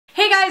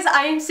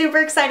I am super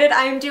excited.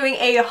 I am doing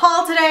a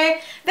haul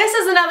today. This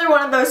is another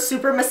one of those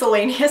super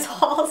miscellaneous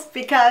hauls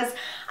because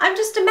I'm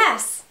just a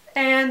mess.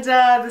 And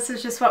this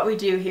is just what we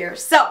do here.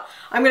 So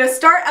I'm going to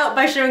start out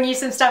by showing you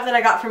some stuff that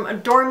I got from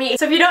Adore Me.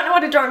 So if you don't know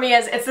what Adore Me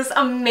is, it's this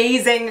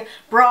amazing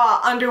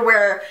bra,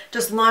 underwear,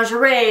 just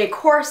lingerie,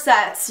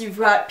 corsets, you've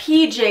got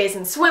PJs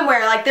and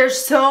swimwear. Like there's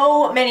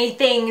so many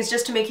things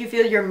just to make you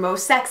feel your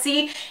most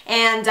sexy.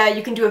 And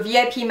you can do a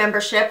VIP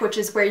membership, which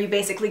is where you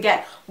basically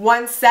get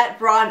one set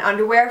bra and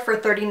underwear for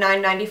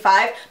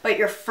 $39.95, but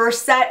your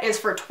first set is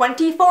for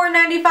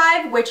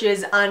 $24.95, which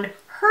is unheard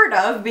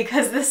of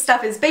because this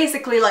stuff is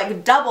basically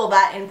like double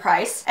that in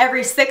price.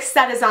 Every 6th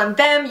set is on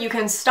them. You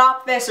can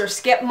stop this or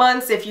skip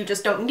months if you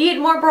just don't need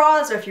more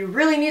bras, or if you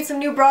really need some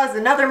new bras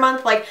another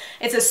month. Like,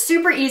 it's a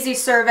super easy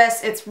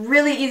service. It's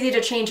really easy to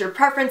change your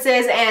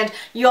preferences, and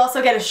you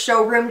also get a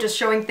showroom just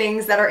showing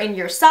things that are in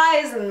your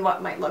size and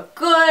what might look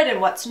good and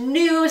what's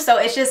new. So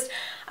it's just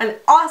an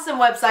awesome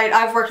website.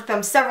 I've worked with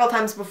them several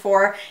times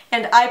before,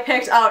 and I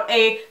picked out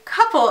a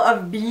couple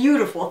of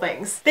beautiful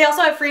things. They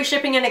also have free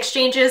shipping and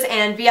exchanges,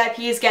 and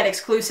VIPs get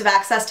exclusive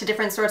access to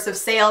different sorts of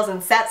sales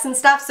and sets and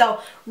stuff, so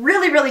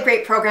really, really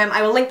great program.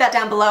 I will link that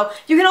down below.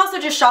 You can also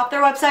just shop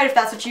their website if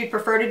that's what you'd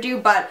prefer to do,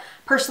 but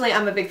personally,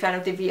 I'm a big fan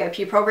of the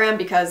VIP program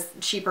because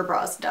cheaper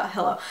bras, duh,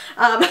 hello.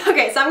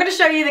 Okay, so I'm gonna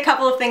show you the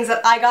couple of things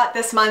that I got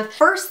this month.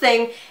 First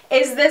thing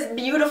is this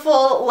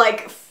beautiful,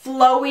 like,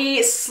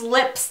 flowy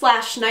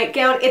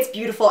slip/nightgown. It's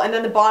beautiful, and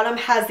then the bottom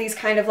has these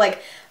kind of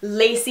like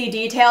lacy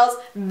details.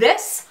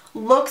 This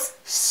looks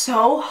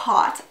so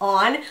hot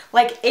on.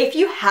 Like, if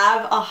you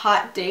have a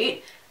hot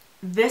date,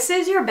 this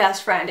is your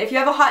best friend. If you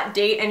have a hot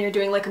date and you're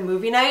doing like a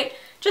movie night,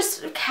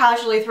 just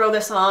casually throw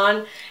this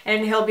on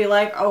and he'll be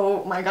like,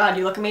 oh my god,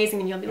 you look amazing,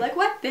 and you'll be like,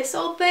 what, this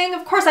old thing?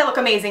 Of course I look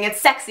amazing,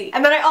 it's sexy.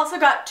 And then I also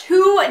got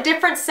 2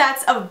 different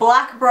sets of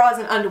black bras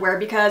and underwear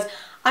because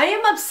I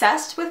am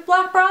obsessed with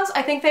black bras.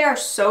 I think they are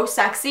so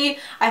sexy.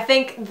 I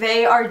think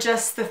they are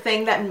just the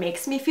thing that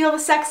makes me feel the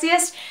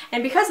sexiest,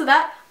 and because of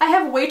that, I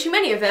have way too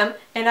many of them,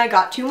 and I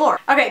got 2 more.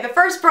 Okay, the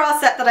first bra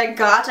set that I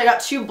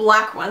got 2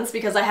 black ones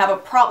because I have a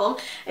problem,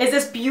 is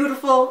this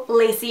beautiful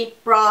lacy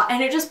bra,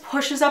 and it just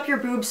pushes up your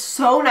boobs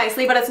so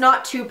nicely, but it's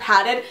not too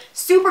padded.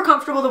 Super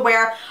comfortable to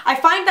wear. I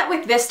find that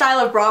with this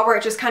style of bra where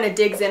it just kind of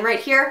digs in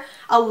right here,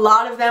 a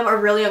lot of them are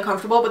really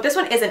uncomfortable, but this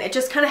one isn't. It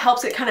just kind of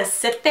helps it kind of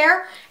sit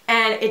there,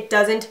 and it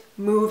doesn't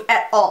move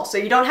at all. So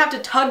you don't have to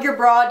tug your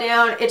bra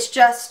down. It's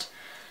just,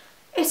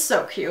 it's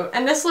so cute.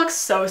 And this looks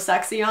so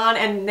sexy on,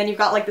 and then you've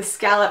got like the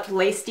scalloped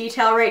lace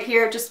detail right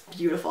here, just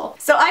beautiful.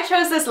 So I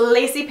chose this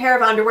lacy pair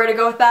of underwear to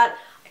go with that.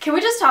 Can we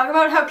just talk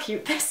about how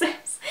cute this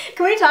is?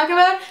 Can we talk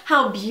about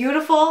how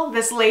beautiful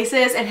this lace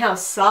is and how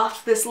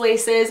soft this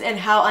lace is and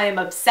how I am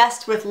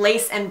obsessed with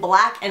lace and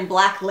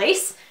black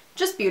lace?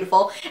 Just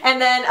beautiful.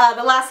 And then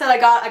the last set I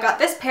got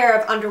this pair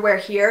of underwear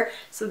here.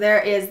 So there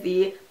is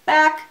the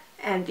back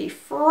and the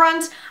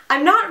front.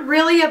 I'm not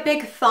really a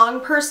big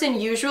thong person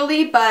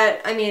usually, but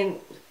I mean,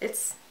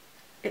 it's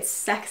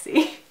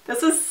sexy.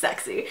 This is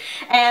sexy.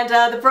 And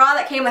the bra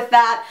that came with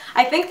that,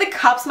 I think the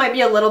cups might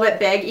be a little bit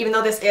big, even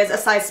though this is a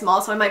size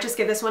small, so I might just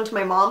give this one to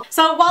my mom.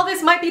 So while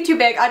this might be too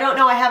big, I don't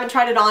know, I haven't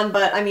tried it on,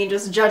 but I mean,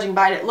 just judging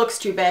by it, it looks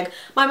too big.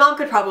 My mom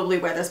could probably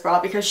wear this bra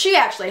because she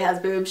actually has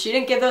boobs. She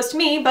didn't give those to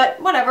me, but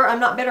whatever,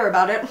 I'm not bitter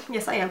about it.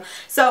 Yes, I am.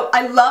 So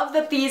I love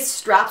that these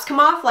straps come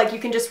off, like you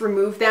can just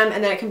remove them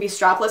and then it can be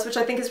strapless, which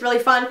I think is really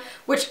fun,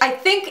 which I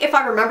think, if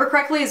I remember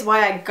correctly, is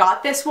why I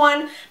got this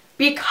one,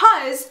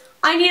 because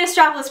I need a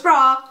strapless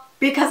bra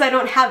because I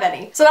don't have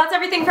any. So that's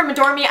everything from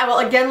Adore Me. I will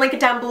again link it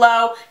down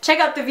below. Check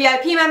out the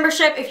VIP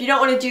membership. If you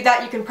don't want to do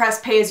that, you can press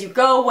pay as you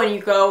go when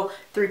you go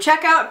through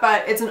checkout,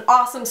 but it's an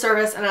awesome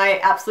service and I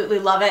absolutely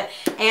love it.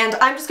 And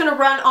I'm just gonna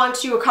run on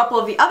to a couple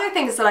of the other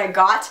things that I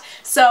got.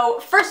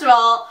 So first of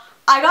all,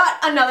 I got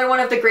another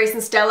one of the Grace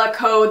and Stella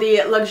Co.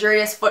 the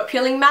luxurious foot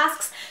peeling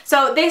masks.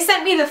 So they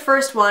sent me the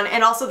first one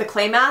and also the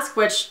clay mask,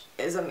 which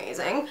is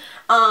amazing.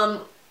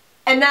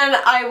 And then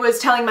I was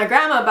telling my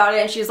grandma about it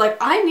and she's like,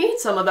 I need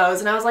some of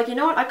those. And I was like, you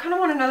know what, I kind of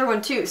want another one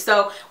too.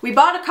 So we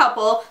bought a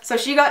couple, so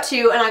she got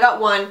 2 and I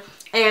got 1,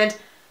 and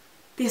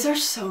these are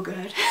so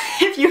good.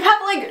 If you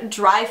have like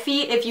dry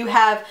feet, if you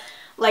have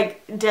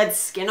like dead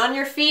skin on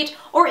your feet,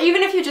 or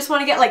even if you just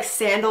want to get like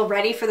sandal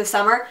ready for the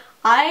summer,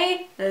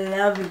 I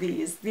love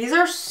these. These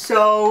are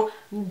so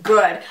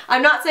good.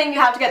 I'm not saying you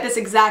have to get this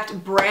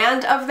exact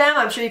brand of them.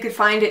 I'm sure you could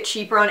find it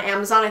cheaper on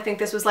Amazon. I think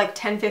this was like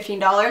 $10,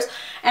 $15.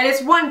 And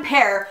it's 1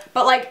 pair,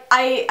 but like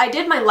I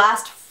did my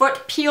last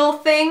foot peel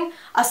thing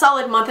a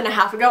solid month and a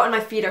half ago and my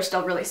feet are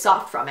still really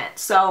soft from it.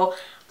 So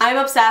I'm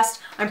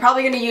obsessed. I'm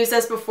probably going to use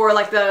this before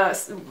like the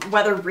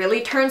weather really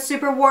turns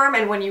super warm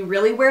and when you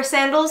really wear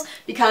sandals,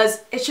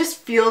 because it just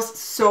feels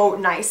so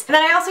nice. And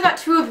then I also got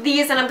 2 of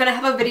these, and I'm going to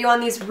have a video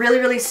on these really,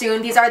 really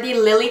soon. These are the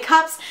Lily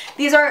cups.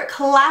 These are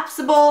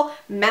collapsible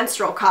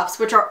menstrual cups,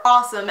 which are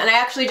awesome. And I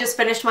actually just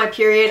finished my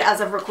period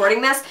as of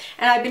recording this,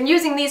 and I've been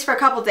using these for a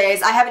couple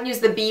days. I haven't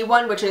used the B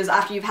one, which is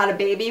after you've had a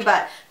baby,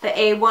 but the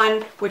A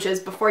one, which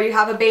is before you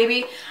have a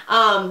baby.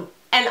 And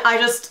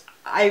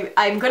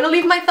I'm gonna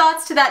leave my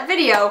thoughts to that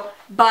video,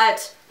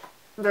 but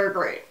they're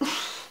great.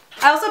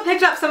 I also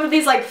picked up some of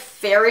these like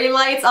fairy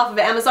lights off of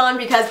Amazon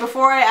because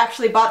before I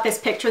actually bought this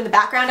picture in the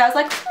background, I was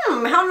like,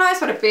 how nice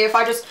would it be if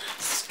I just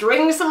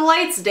string some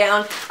lights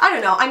down? I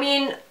don't know. I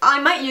mean, I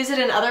might use it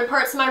in other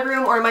parts of my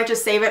room, or I might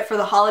just save it for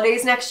the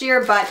holidays next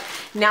year, but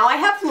now I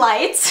have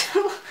lights,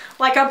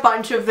 like a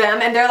bunch of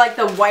them, and they're like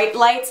the white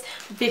lights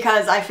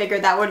because I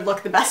figured that would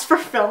look the best for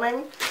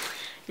filming.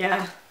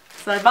 Yeah.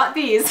 So I bought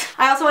these.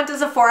 I also went to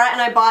Sephora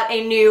and I bought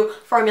a new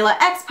Formula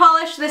X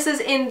polish. This is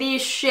in the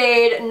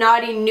shade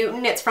Naughty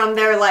Newton. It's from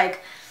their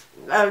like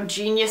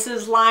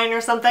Geniuses line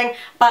or something.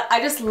 But I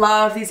just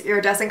love these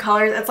iridescent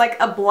colors. It's like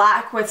a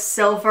black with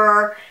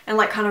silver and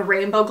like kind of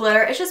rainbow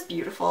glitter. It's just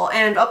beautiful.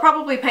 And I'll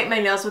probably paint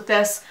my nails with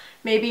this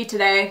maybe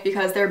today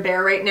because they're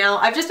bare right now.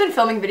 I've just been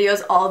filming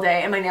videos all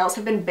day and my nails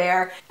have been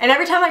bare. And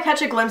every time I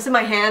catch a glimpse of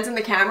my hands in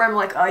the camera, I'm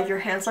like, oh, your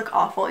hands look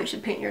awful. You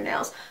should paint your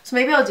nails. So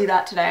maybe I'll do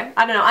that today.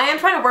 I don't know. I am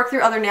trying to work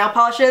through other nail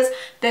polishes.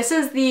 This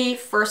is the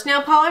first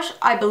nail polish,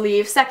 I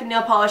believe, second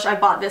nail polish I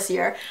bought this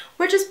year,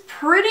 which is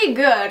pretty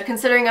good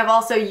considering I've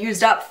also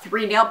used up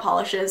 3 nail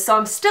polishes. So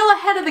I'm still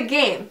ahead of the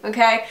game,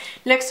 okay?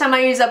 Next time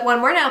I use up 1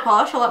 more nail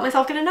polish, I'll let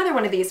myself get another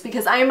one of these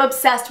because I am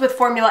obsessed with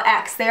Formula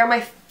X. They are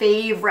my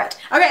favorite.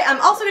 Okay,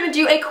 I'm also going to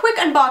do a quick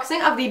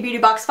unboxing of the Beauty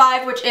Box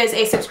 5, which is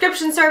a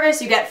subscription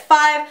service. You get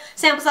 5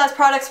 sample size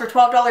products for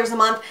 $12 a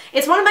month.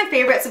 It's one of my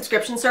favorite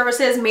subscription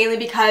services, mainly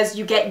because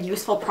you get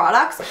useful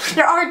products.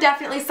 There are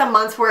definitely some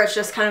months where it's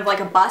just kind of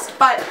like a bust,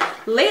 but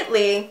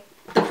lately,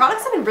 the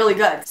products have been really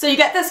good. So you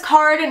get this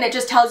card and it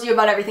just tells you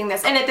about everything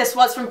that's in it. This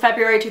was from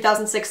February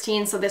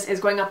 2016, so this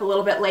is going up a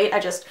little bit late. I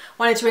just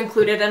wanted to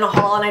include it in a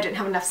haul and I didn't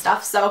have enough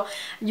stuff. So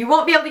you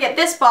won't be able to get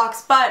this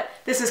box, but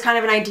this is kind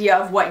of an idea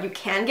of what you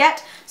can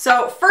get.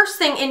 So first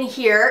thing in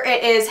here,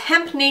 it is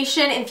Hemp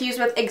Nation infused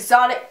with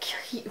exotic,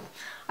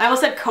 I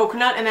almost said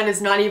coconut and that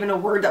is not even a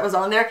word that was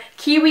on there.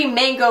 Kiwi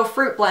mango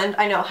fruit blend.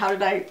 I know, how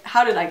did I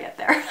get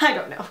there? I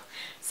don't know.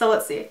 So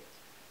let's see.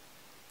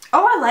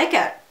 Oh, I like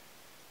it.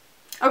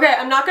 Okay,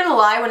 I'm not gonna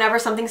lie, whenever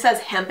something says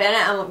hemp in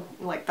it, I'm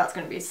like, that's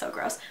gonna be so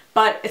gross.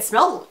 But it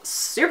smells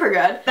super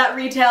good. That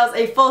retails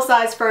a full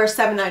size for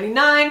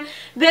 $7.99.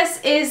 This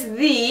is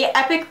the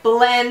Epic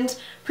Blend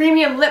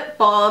Premium Lip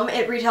Balm.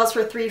 It retails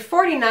for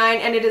 $3.49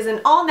 and it is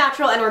an all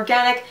natural and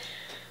organic,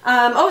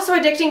 oh so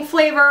addicting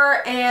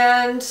flavor,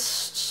 and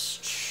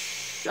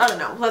I don't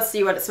know, let's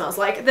see what it smells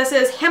like. This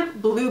is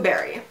Hemp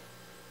Blueberry.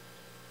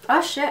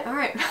 Oh shit,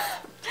 alright.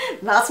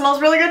 That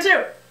smells really good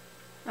too.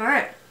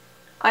 Alright.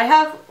 I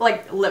have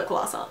like lip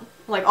gloss on,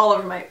 like all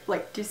over my,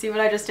 like, do you see what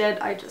I just did?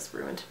 I just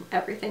ruined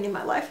everything in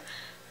my life.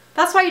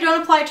 That's why you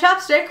don't apply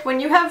chapstick when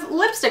you have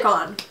lipstick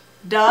on.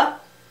 Duh.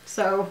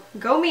 So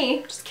go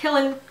me, just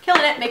killing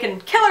it,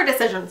 making killer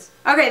decisions.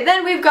 Okay,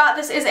 then we've got,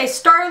 this is a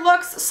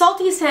Starlux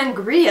Salty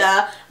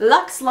Sangria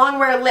Luxe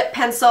Longwear Lip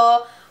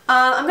Pencil.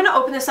 I'm gonna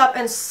open this up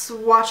and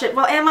swatch it.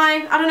 Well, am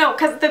I? I don't know,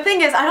 because the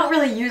thing is, I don't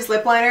really use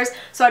lip liners,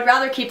 so I'd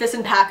rather keep this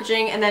in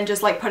packaging and then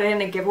just like put it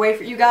in a giveaway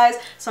for you guys.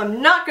 So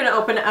I'm not gonna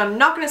open it, I'm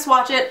not gonna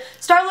swatch it.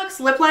 Starlux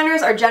lip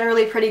liners are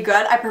generally pretty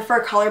good. I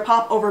prefer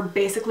ColourPop over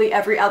basically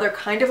every other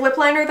kind of lip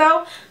liner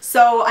though,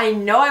 so I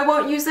know I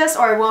won't use this,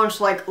 or I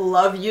won't like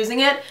love using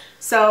it.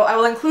 So I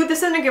will include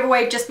this in a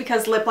giveaway just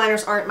because lip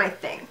liners aren't my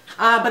thing.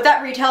 But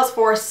that retails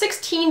for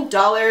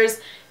 $16.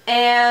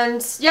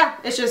 And yeah,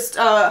 it's just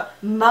a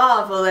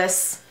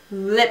marvelous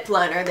lip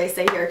liner, they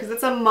say here, because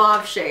it's a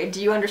mauve shade.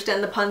 Do you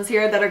understand the puns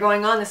here that are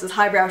going on? This is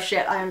highbrow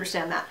shit, I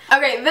understand that.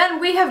 Okay, then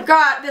we have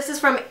got, this is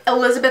from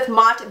Elizabeth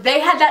Mott.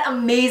 They had that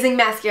amazing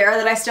mascara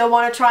that I still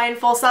want to try in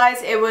full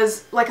size. It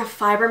was like a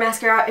fiber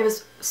mascara. It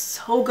was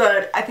so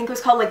good. I think it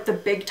was called like the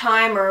Big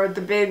Time or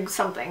the Big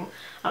something.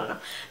 I don't know.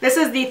 This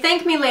is the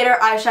Thank Me Later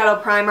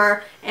eyeshadow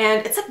primer,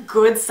 and it's a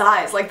good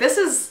size. Like, this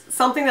is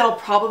something that'll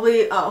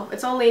probably, oh,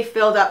 it's only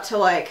filled up to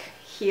like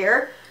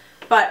here,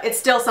 but it's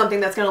still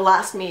something that's gonna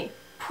last me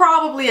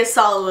probably a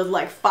solid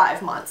like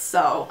 5 months,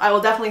 so I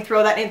will definitely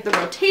throw that into the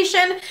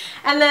rotation.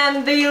 And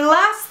then the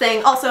last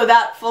thing, also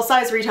that full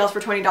size retails for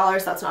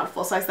 $20, that's not a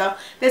full size though.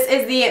 This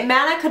is the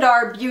Manna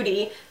Kadar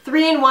Beauty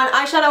 3-in-1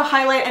 eyeshadow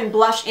highlight and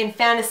blush in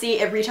Fantasy.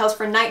 It retails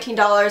for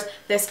 $19.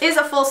 This is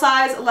a full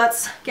size.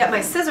 Let's get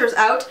my scissors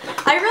out.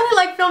 I really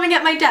like filming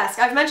at my desk.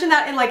 I've mentioned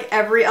that in like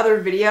every other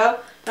video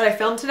that I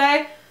filmed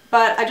today,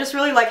 but I just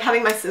really like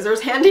having my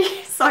scissors handy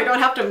so I don't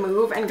have to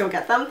move and go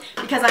get them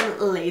because I'm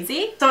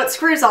lazy. So it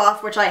screws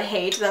off, which I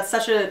hate. That's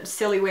such a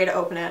silly way to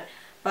open it.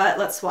 But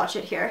let's swatch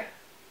it here.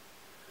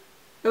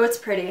 Oh, it's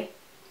pretty.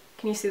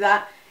 Can you see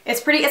that?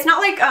 It's pretty. It's not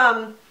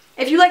like,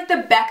 if you like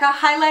the Becca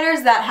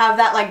highlighters that have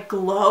that like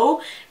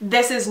glow,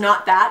 this is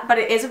not that, but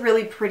it is a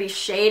really pretty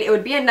shade. It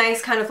would be a nice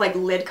kind of like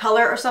lid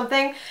color or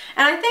something.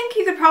 And I think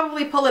you could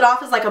probably pull it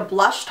off as like a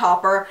blush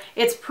topper.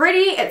 It's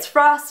pretty, it's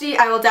frosty.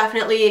 I will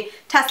definitely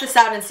test this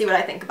out and see what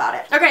I think about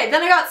it. Okay,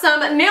 then I got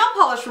some nail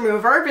polish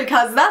remover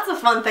because that's a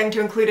fun thing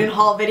to include in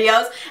haul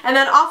videos. And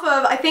then off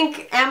of, I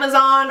think,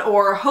 Amazon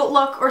or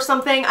Hotlook or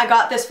something, I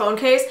got this phone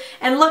case.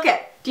 And look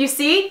it, do you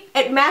see?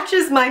 It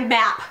matches my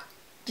map.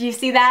 Do you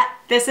see that?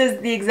 This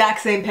is the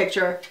exact same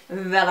picture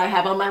that I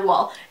have on my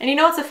wall. And you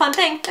know what's a fun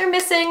thing? They're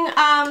missing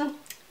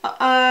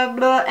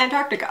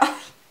Antarctica.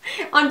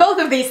 On both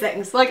of these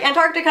things. Like,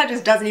 Antarctica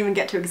just doesn't even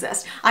get to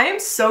exist. I am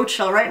so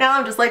chill right now.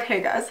 I'm just like,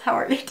 hey guys, how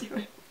are you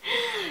doing?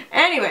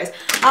 Anyways,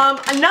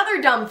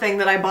 another dumb thing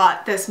that I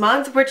bought this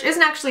month, which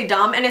isn't actually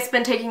dumb, and it's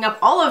been taking up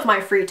all of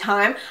my free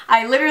time.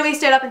 I literally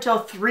stayed up until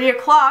 3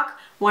 o'clock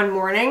one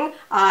morning,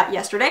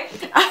 yesterday,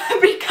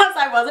 because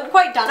I wasn't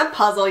quite done a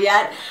puzzle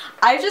yet.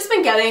 I've just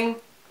been getting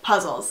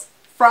puzzles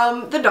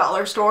from the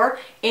dollar store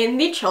in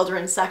the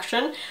children's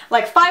section,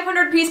 like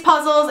 500-piece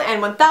puzzles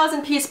and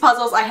 1,000-piece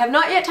puzzles. I have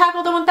not yet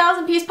tackled a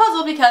 1,000-piece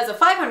puzzle because a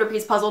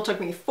 500-piece puzzle took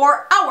me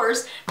 4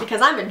 hours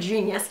because I'm a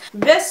genius.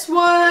 This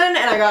one, and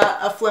I got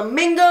a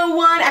flamingo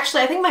one.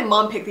 Actually, I think my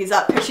mom picked these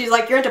up because she's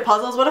like, you're into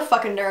puzzles? What a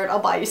fucking nerd. I'll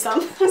buy you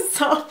some.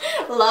 So,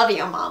 love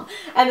you, Mom.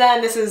 And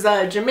then this is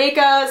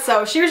Jamaica.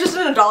 So she was just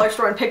in a dollar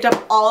store and picked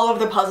up all of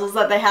the puzzles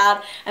that they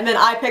had. And then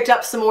I picked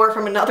up some more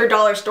from another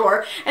dollar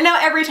store. And now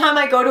every time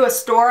I go to a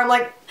store, I'm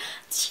like,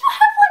 do you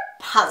have like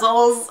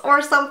puzzles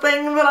or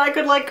something that I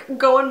could like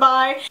go and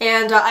buy?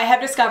 And I have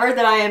discovered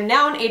that I am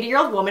now an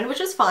 80-year-old woman, which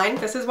is fine.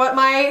 This is what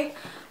my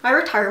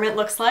retirement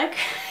looks like.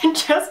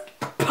 Just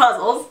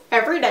puzzles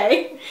every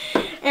day.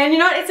 And you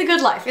know what? It's a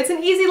good life. It's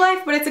an easy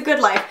life, but it's a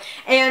good life.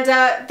 And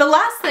the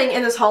last thing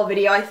in this haul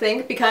video, I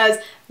think, because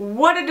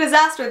what a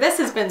disaster this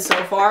has been so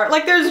far.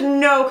 Like, there's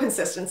no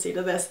consistency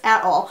to this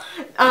at all.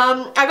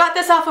 I got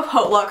this off of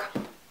Outlook.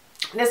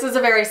 This is a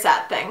very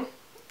sad thing.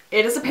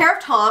 It is a pair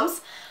of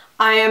Toms.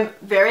 I am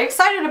very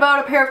excited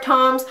about a pair of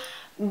Toms,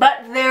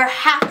 but they're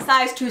half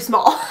size too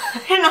small,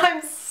 and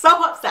I'm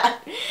so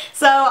upset.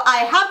 So I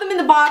have them in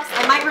the box.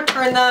 I might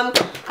return them.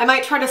 I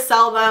might try to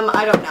sell them.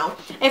 I don't know.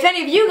 If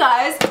any of you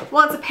guys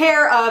wants a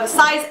pair of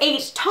size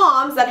 8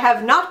 Toms that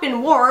have not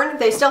been worn,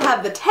 they still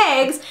have the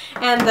tags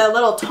and the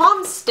little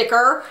Tom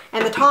sticker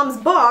and the Tom's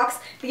box.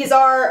 These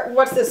are,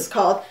 what's this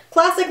called?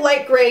 Classic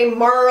light gray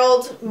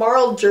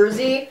marled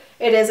jersey.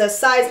 It is a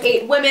size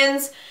 8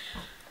 women's.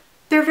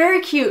 They're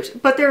very cute,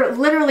 but they're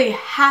literally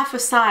half a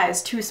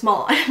size too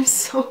small. I'm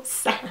so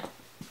sad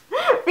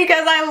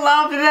because I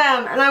love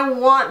them and I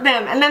want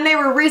them. And then they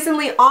were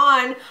recently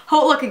on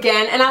Outlook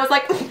again, and I was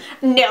like,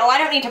 no, I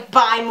don't need to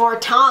buy more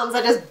Toms.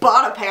 I just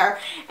bought a pair.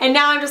 And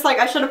now I'm just like,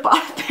 I should have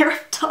bought a pair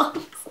of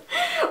Toms.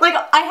 Like,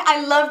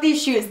 I love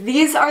these shoes.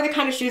 These are the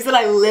kind of shoes that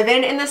I live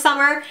in the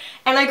summer,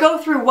 and I go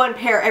through one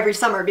pair every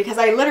summer because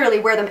I literally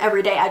wear them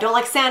every day. I don't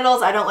like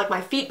sandals. I don't like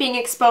my feet being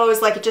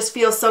exposed. Like, it just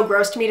feels so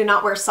gross to me to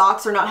not wear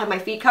socks or not have my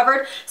feet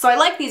covered. So I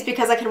like these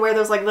because I can wear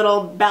those like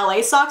little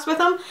ballet socks with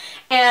them,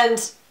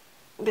 and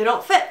they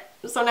don't fit.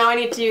 So now I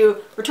need to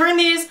return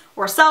these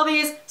or sell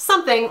these,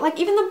 something. Like,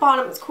 even the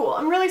bottom is cool.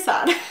 I'm really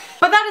sad.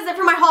 But that is it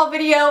for my haul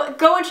video.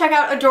 Go and check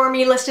out Adore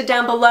Me listed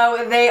down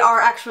below. They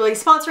are actually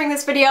sponsoring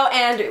this video,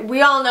 and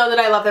we all know that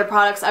I love their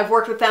products. I've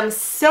worked with them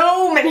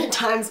so many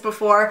times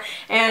before,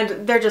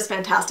 and they're just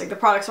fantastic. The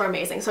products are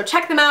amazing. So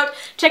check them out.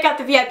 Check out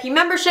the VIP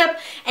membership,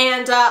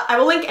 and I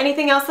will link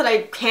anything else that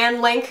I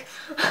can link,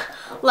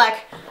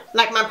 like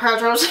my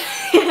photos.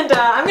 And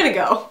I'm gonna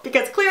go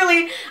because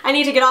clearly I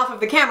need to get off of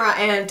the camera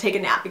and take a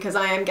nap because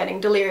I am getting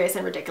delirious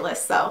and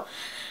ridiculous. So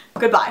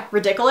goodbye.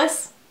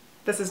 Ridiculous?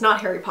 This is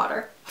not Harry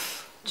Potter.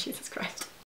 Jesus Christ.